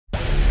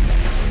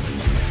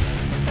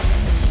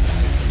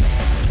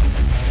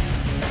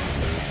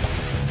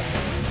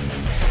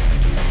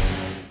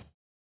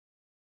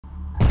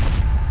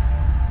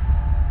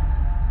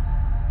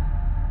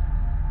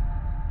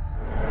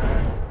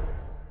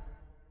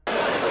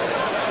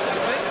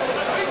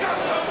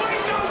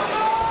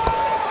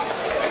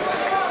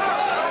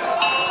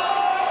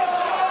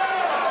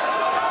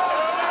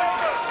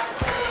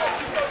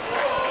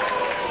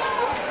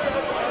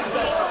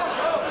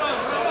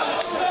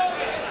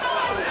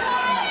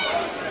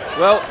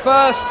Well,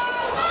 first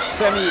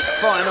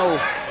semi-final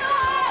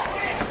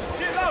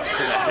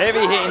to the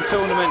heavy-hitting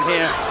tournament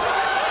here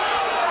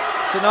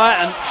tonight,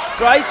 and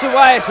straight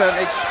away it's an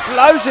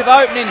explosive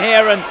opening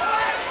here and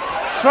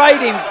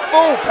trading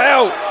full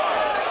pelt.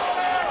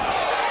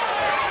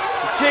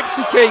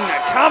 Gypsy King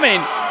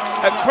coming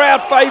at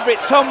crowd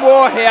favourite Tom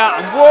WARR here,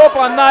 and WARR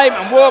by name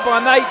and WARR by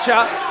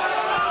nature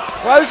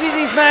closes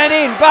his man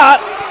in, but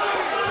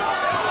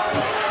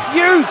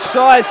huge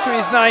size to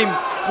his name,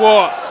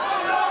 WARR.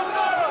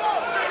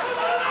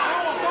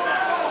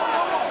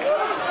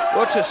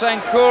 WOTJUS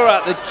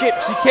Ankura, the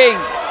Gypsy King,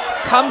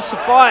 comes to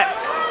fight.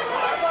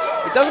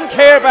 He doesn't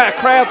care about a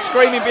crowd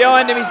screaming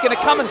behind him. He's going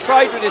to come and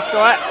trade with this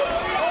guy.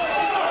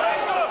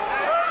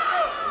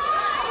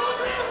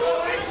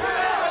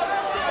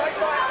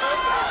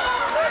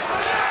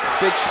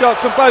 Big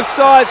shots on both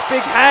sides.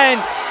 Big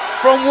hand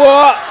from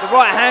WARR. The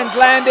right hand's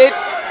landed.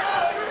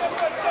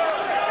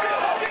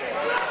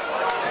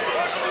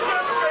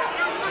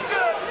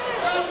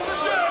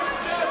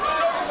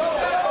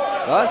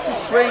 That's the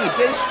swing. He's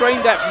getting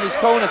screamed at from his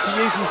corner to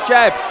use his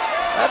jab.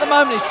 At the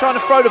moment, he's trying to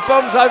throw the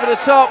bombs over the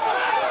top.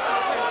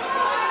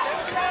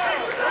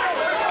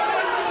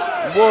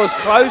 WARR's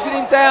closing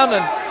him down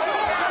and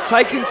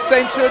taking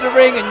centre of the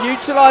ring and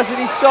utilising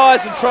his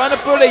size and trying to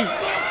bully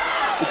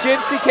the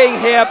Gypsy King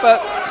here,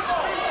 but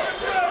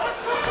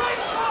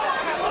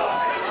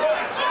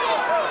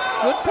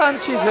good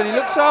punches, and he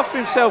looks after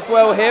himself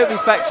well here with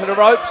his back to the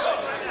ropes.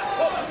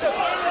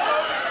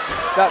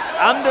 Ducks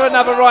under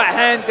another right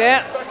hand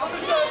there.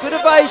 Good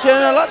evasion,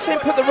 and I'd like to see him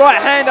put the right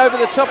hand over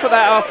the top of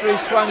that after he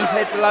swung his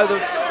head below the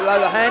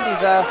hand.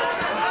 He's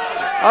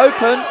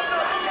open.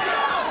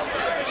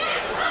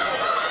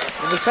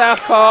 In the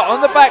southpaw,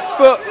 on the back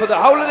foot for the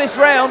whole of this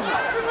round.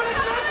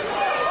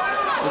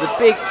 With a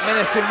big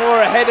menacing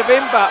WARR ahead of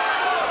him, but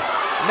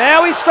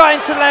now he's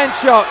starting to land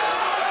shots.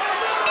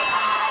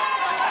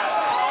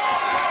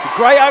 It's a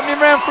great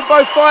opening round from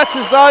both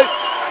fighters though.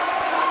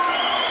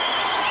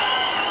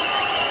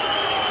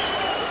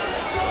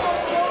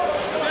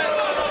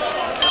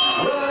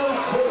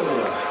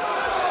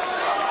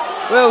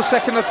 Well,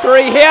 second of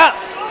three here.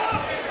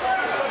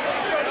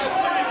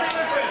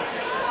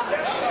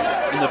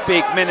 And the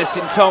big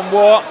menacing Tom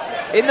WARR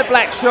in the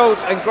black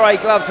shorts and grey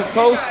gloves, of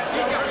course.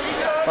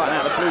 Fighting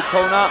out the blue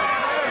corner.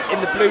 In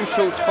the blue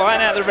shorts,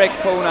 fighting out the red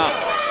corner.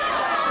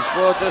 As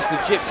well, just the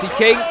Gypsy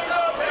King.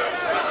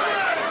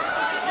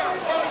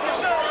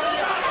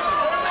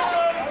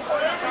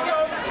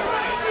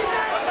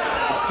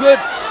 Good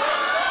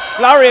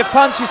flurry of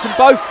punches from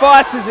both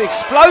fighters.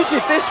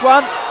 Explosive, this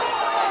one.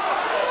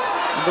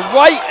 The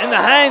weight in the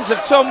hands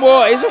of Tom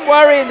WARR isn't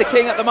worrying the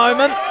King at the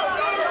moment.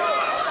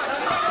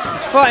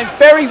 He's fighting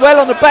very well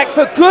on the back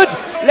foot. Good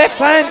left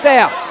hand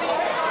there.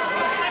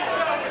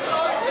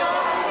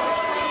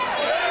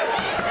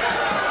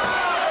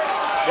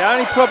 The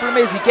only problem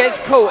is he gets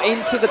caught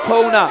into the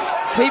corner.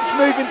 Keeps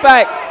moving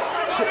back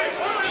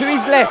to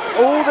his left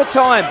all the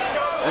time.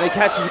 And he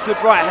catches a good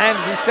right hand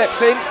as he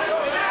steps in.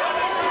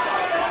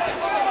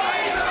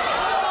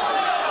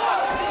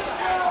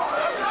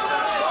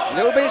 A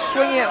little bit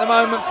swingy at the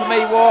moment for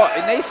me, WARR.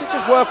 He needs to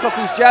just work off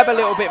his jab a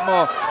little bit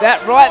more.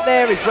 That right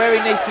there is where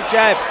he needs to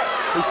jab.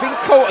 He's been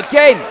caught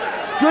again.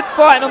 Good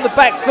fighting on the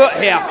back foot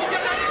here.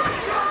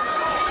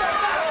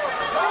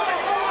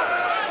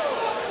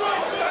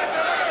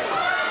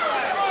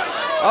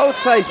 I would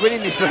say he's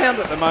winning this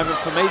round at the moment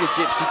for me, the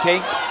Gypsy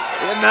King.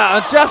 And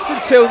just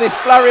until this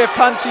flurry of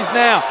punches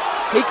now.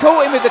 He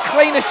caught him with the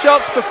cleaner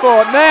shots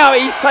before. Now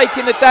he's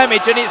taking the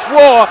damage, and it's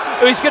WARR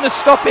who's going to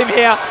stop him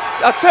here.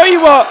 I'll tell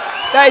you what.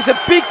 That is a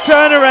big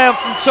turnaround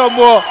from Tom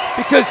WARR,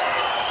 because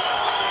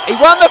he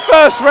won the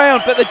first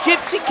round, but the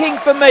Gypsy King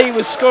for me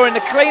was scoring the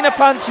cleaner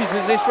punches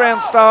as this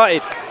round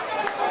started.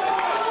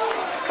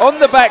 On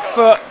the back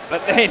foot,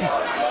 but then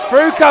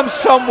through comes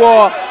Tom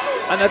WARR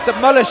and a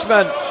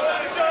demolishment.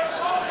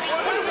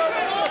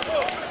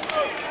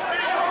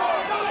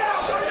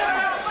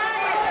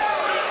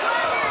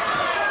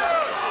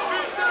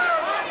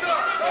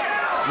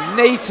 He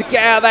needs to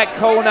get out of that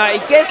corner. He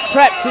gets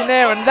trapped in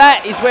there, and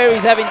that is where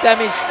he's having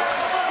damage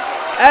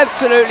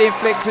absolutely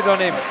inflicted on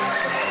him.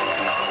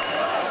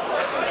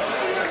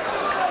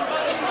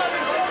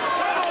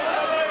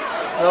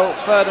 Well,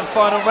 third and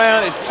final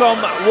round. It's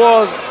Tom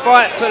WARR's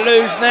fight to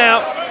lose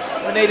now.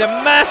 We need a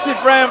massive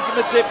round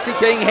from the Gypsy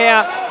King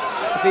here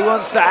if he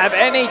wants to have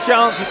any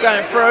chance of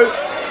going through.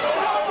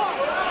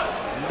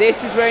 And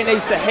this is where he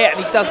needs to hit,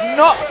 and he does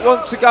not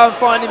want to go and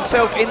find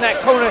himself in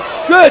that corner.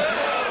 Good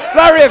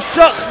flurry of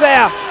shots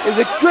there. It was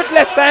a good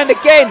left hand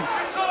again.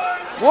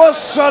 WARR's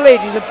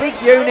solid. He's a big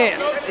unit.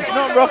 It's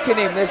not rocking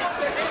him. There's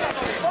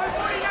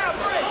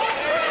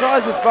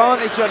size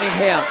advantage on him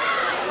here.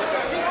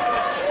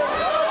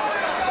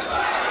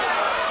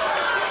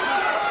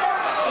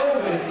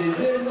 Elvis is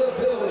in the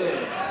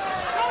building.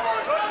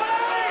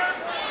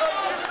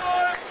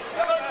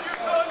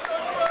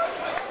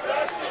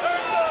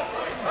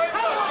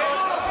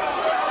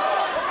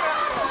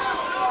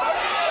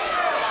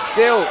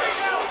 Still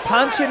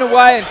punching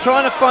away and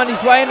trying to find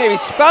his way in there. He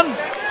spun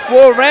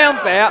WARR round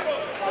there.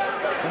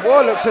 And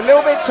WARR looks a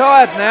little bit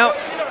tired now.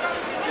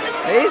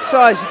 At his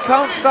size, you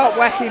can't start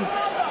whacking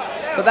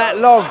for that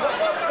long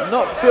and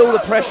not feel the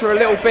pressure a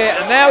little bit.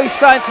 And now he's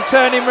starting to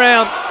turn him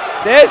round.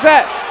 There's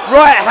that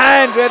right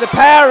hand where the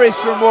power is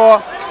from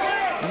WARR.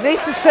 He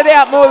needs to set it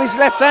out more with his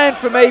left hand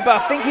for me, but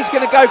I think he's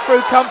going to go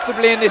through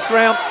comfortably in this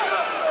round.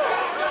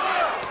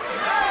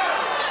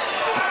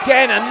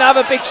 Again,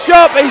 another big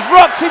shot, but he's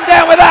rocked him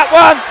down with that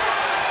one.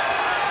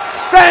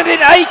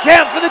 Standing 8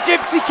 count for the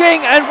Gypsy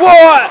King, and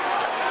WARR,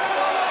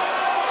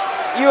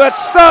 you would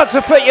start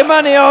to put your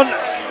money on.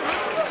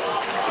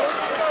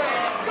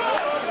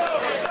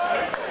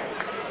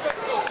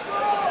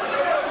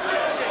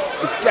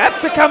 He's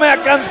got to come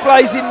out guns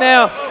blazing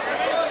now.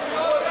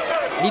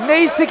 He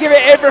needs to give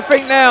it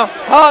everything now.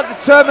 Heart,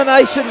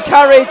 determination,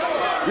 courage.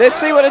 Let's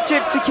see what the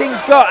Gypsy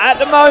King's got. At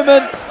the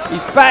moment,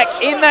 he's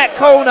back in that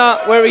corner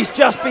where he's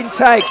just been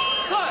tagged.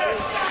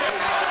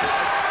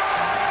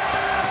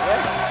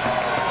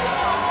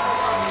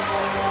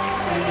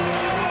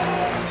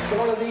 So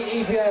one of the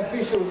EBA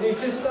officials, and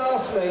he's just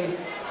asked me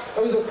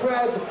who the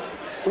crowd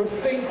would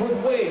think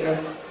would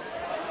win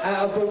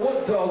out of the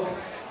Wood Dog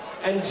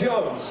and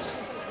Jones.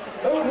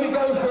 Who would we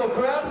go for,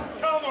 crowd?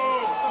 Come on!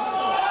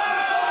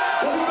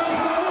 Would we go for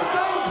the Wood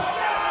Dog?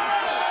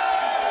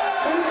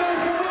 Would we go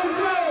for Wood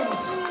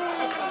Jones?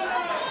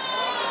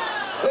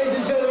 Ladies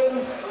and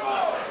gentlemen,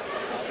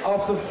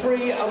 after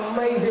 3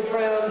 amazing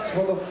rounds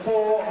for the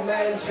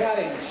 4-man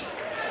challenge,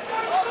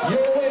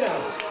 your